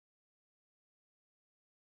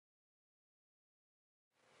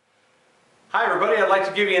Hi everybody, I'd like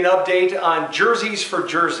to give you an update on Jerseys for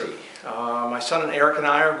Jersey. My son and Eric and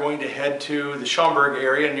I are going to head to the Schaumburg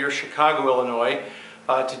area near Chicago, Illinois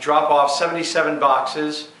to drop off 77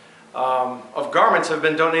 boxes of garments that have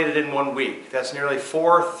been donated in 1 week. That's nearly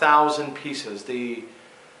 4,000 pieces. The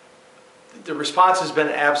response has been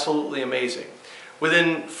absolutely amazing.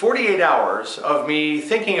 Within 48 hours of me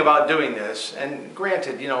thinking about doing this, and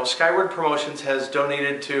granted, you know, Skyward Promotions has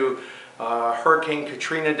donated to Hurricane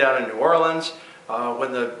Katrina down in New Orleans,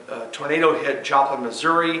 when the tornado hit Joplin,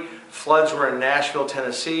 Missouri, floods were in Nashville,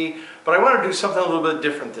 Tennessee, but I want to do something a little bit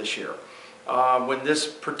different this year when this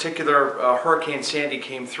particular Hurricane Sandy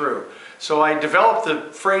came through. So I developed the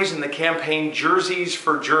phrase in the campaign, Jerseys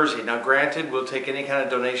for Jersey. Now granted, we'll take any kind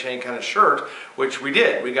of donation, any kind of shirt, which we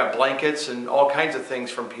did. We got blankets and all kinds of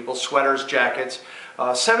things from people, sweaters, jackets.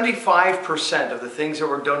 75% of the things that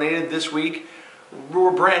were donated this week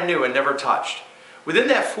were brand new and never touched. Within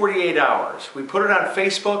that 48 hours, we put it on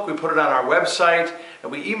Facebook, we put it on our website,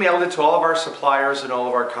 and we emailed it to all of our suppliers and all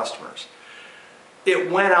of our customers.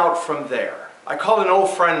 It went out from there. I called an old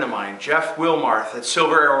friend of mine, Jeff Wilmarth at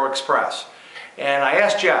Silver Arrow Express, and I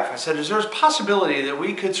asked Jeff, I said, is there a possibility that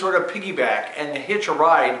we could sort of piggyback and hitch a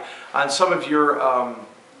ride on some of your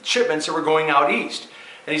shipments that were going out east?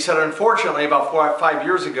 And he said, unfortunately, about 4 or 5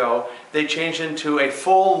 years ago, they changed into a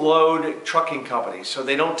full load trucking company. So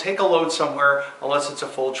they don't take a load somewhere unless it's a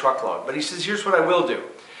full truckload. But he says, here's what I will do.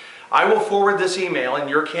 I will forward this email in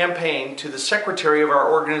your campaign to the secretary of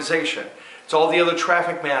our organization. It's all the other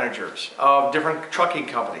traffic managers of different trucking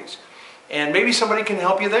companies. And maybe somebody can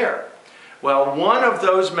help you there. Well, one of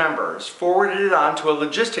those members forwarded it on to a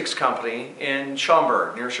logistics company in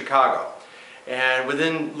Schaumburg, near Chicago. And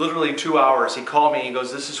within literally 2 hours, he called me and he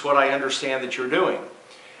goes, this is what I understand that you're doing.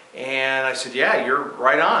 And I said, yeah, you're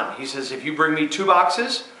right on. He says, if you bring me 2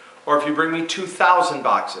 boxes or if you bring me 2,000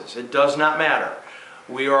 boxes, it does not matter.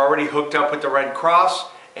 We are already hooked up with the Red Cross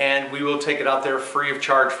and we will take it out there free of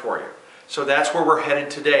charge for you. So that's where we're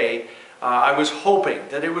headed today. I was hoping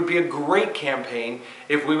that it would be a great campaign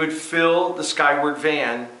if we would fill the Skyward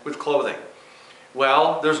van with clothing.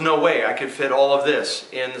 Well, there's no way I could fit all of this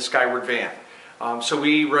in the Skyward van. So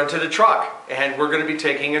we rented a truck, and we're going to be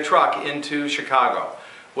taking a truck into Chicago,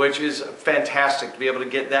 which is fantastic to be able to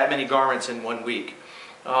get that many garments in 1 week.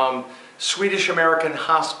 Swedish American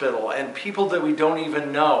Hospital, and people that we don't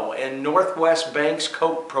even know, and Northwest Bank's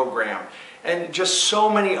Coke program, and just so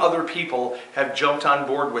many other people have jumped on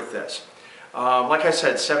board with this. Like I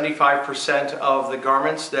said, 75% of the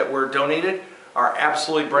garments that were donated are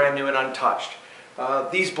absolutely brand new and untouched.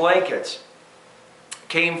 These blankets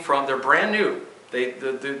came from, they're brand new.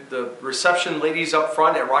 The reception ladies up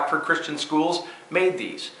front at Rockford Christian Schools made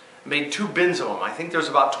these. Made 2 bins of them. I think there's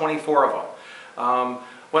about 24 of them.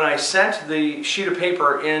 When I sent the sheet of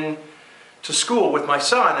paper in to school with my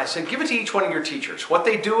son, I said, give it to each one of your teachers. What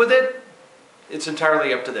they do with it, it's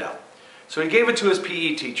entirely up to them. So he gave it to his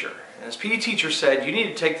PE teacher. And his PE teacher said, you need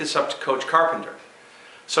to take this up to Coach Carpenter.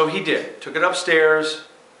 So he did. Took it upstairs.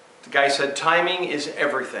 The guy said, timing is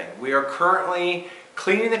everything. We are currently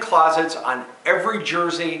cleaning the closets on every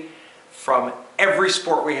jersey from every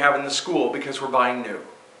sport we have in the school because we're buying new.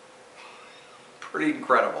 Pretty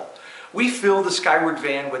incredible. We filled the Skyward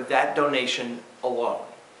van with that donation alone.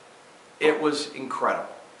 It was incredible.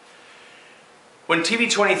 When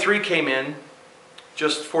TV23 came in,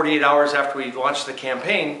 just 48 hours after we launched the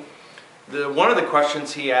campaign, one of the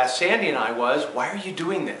questions he asked Sandy and I was, why are you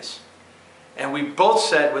doing this? And we both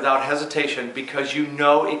said without hesitation, because you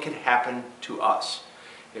know it could happen to us.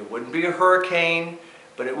 It wouldn't be a hurricane,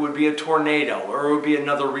 but it would be a tornado, or it would be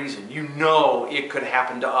another reason. You know it could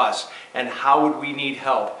happen to us, and how would we need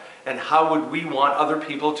help? And how would we want other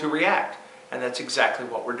people to react? And that's exactly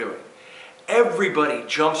what we're doing. Everybody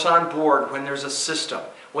jumps on board when there's a system,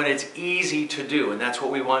 when it's easy to do, and that's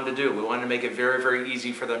what we wanted to do. We wanted to make it very, very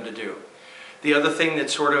easy for them to do. The other thing that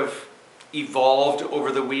sort of evolved over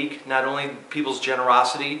the week, not only people's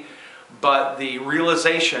generosity, but the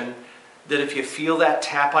realization that if you feel that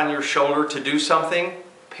tap on your shoulder to do something,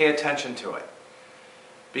 pay attention to it.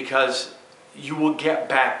 Because you will get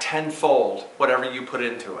back tenfold whatever you put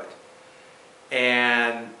into it.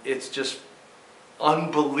 And it's just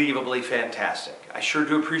unbelievably fantastic. I sure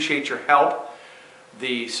do appreciate your help.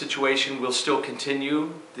 The situation will still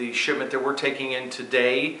continue. The shipment that we're taking in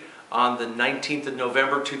today on the 19th of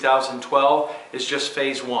November 2012 is just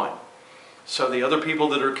phase 1. So the other people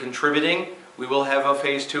that are contributing, we will have a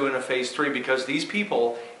phase 2 and a phase 3 because these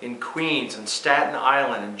people in Queens and Staten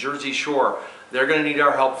Island and Jersey Shore, they're going to need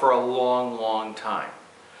our help for a long, long time.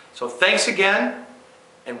 So thanks again,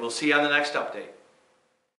 and we'll see you on the next update.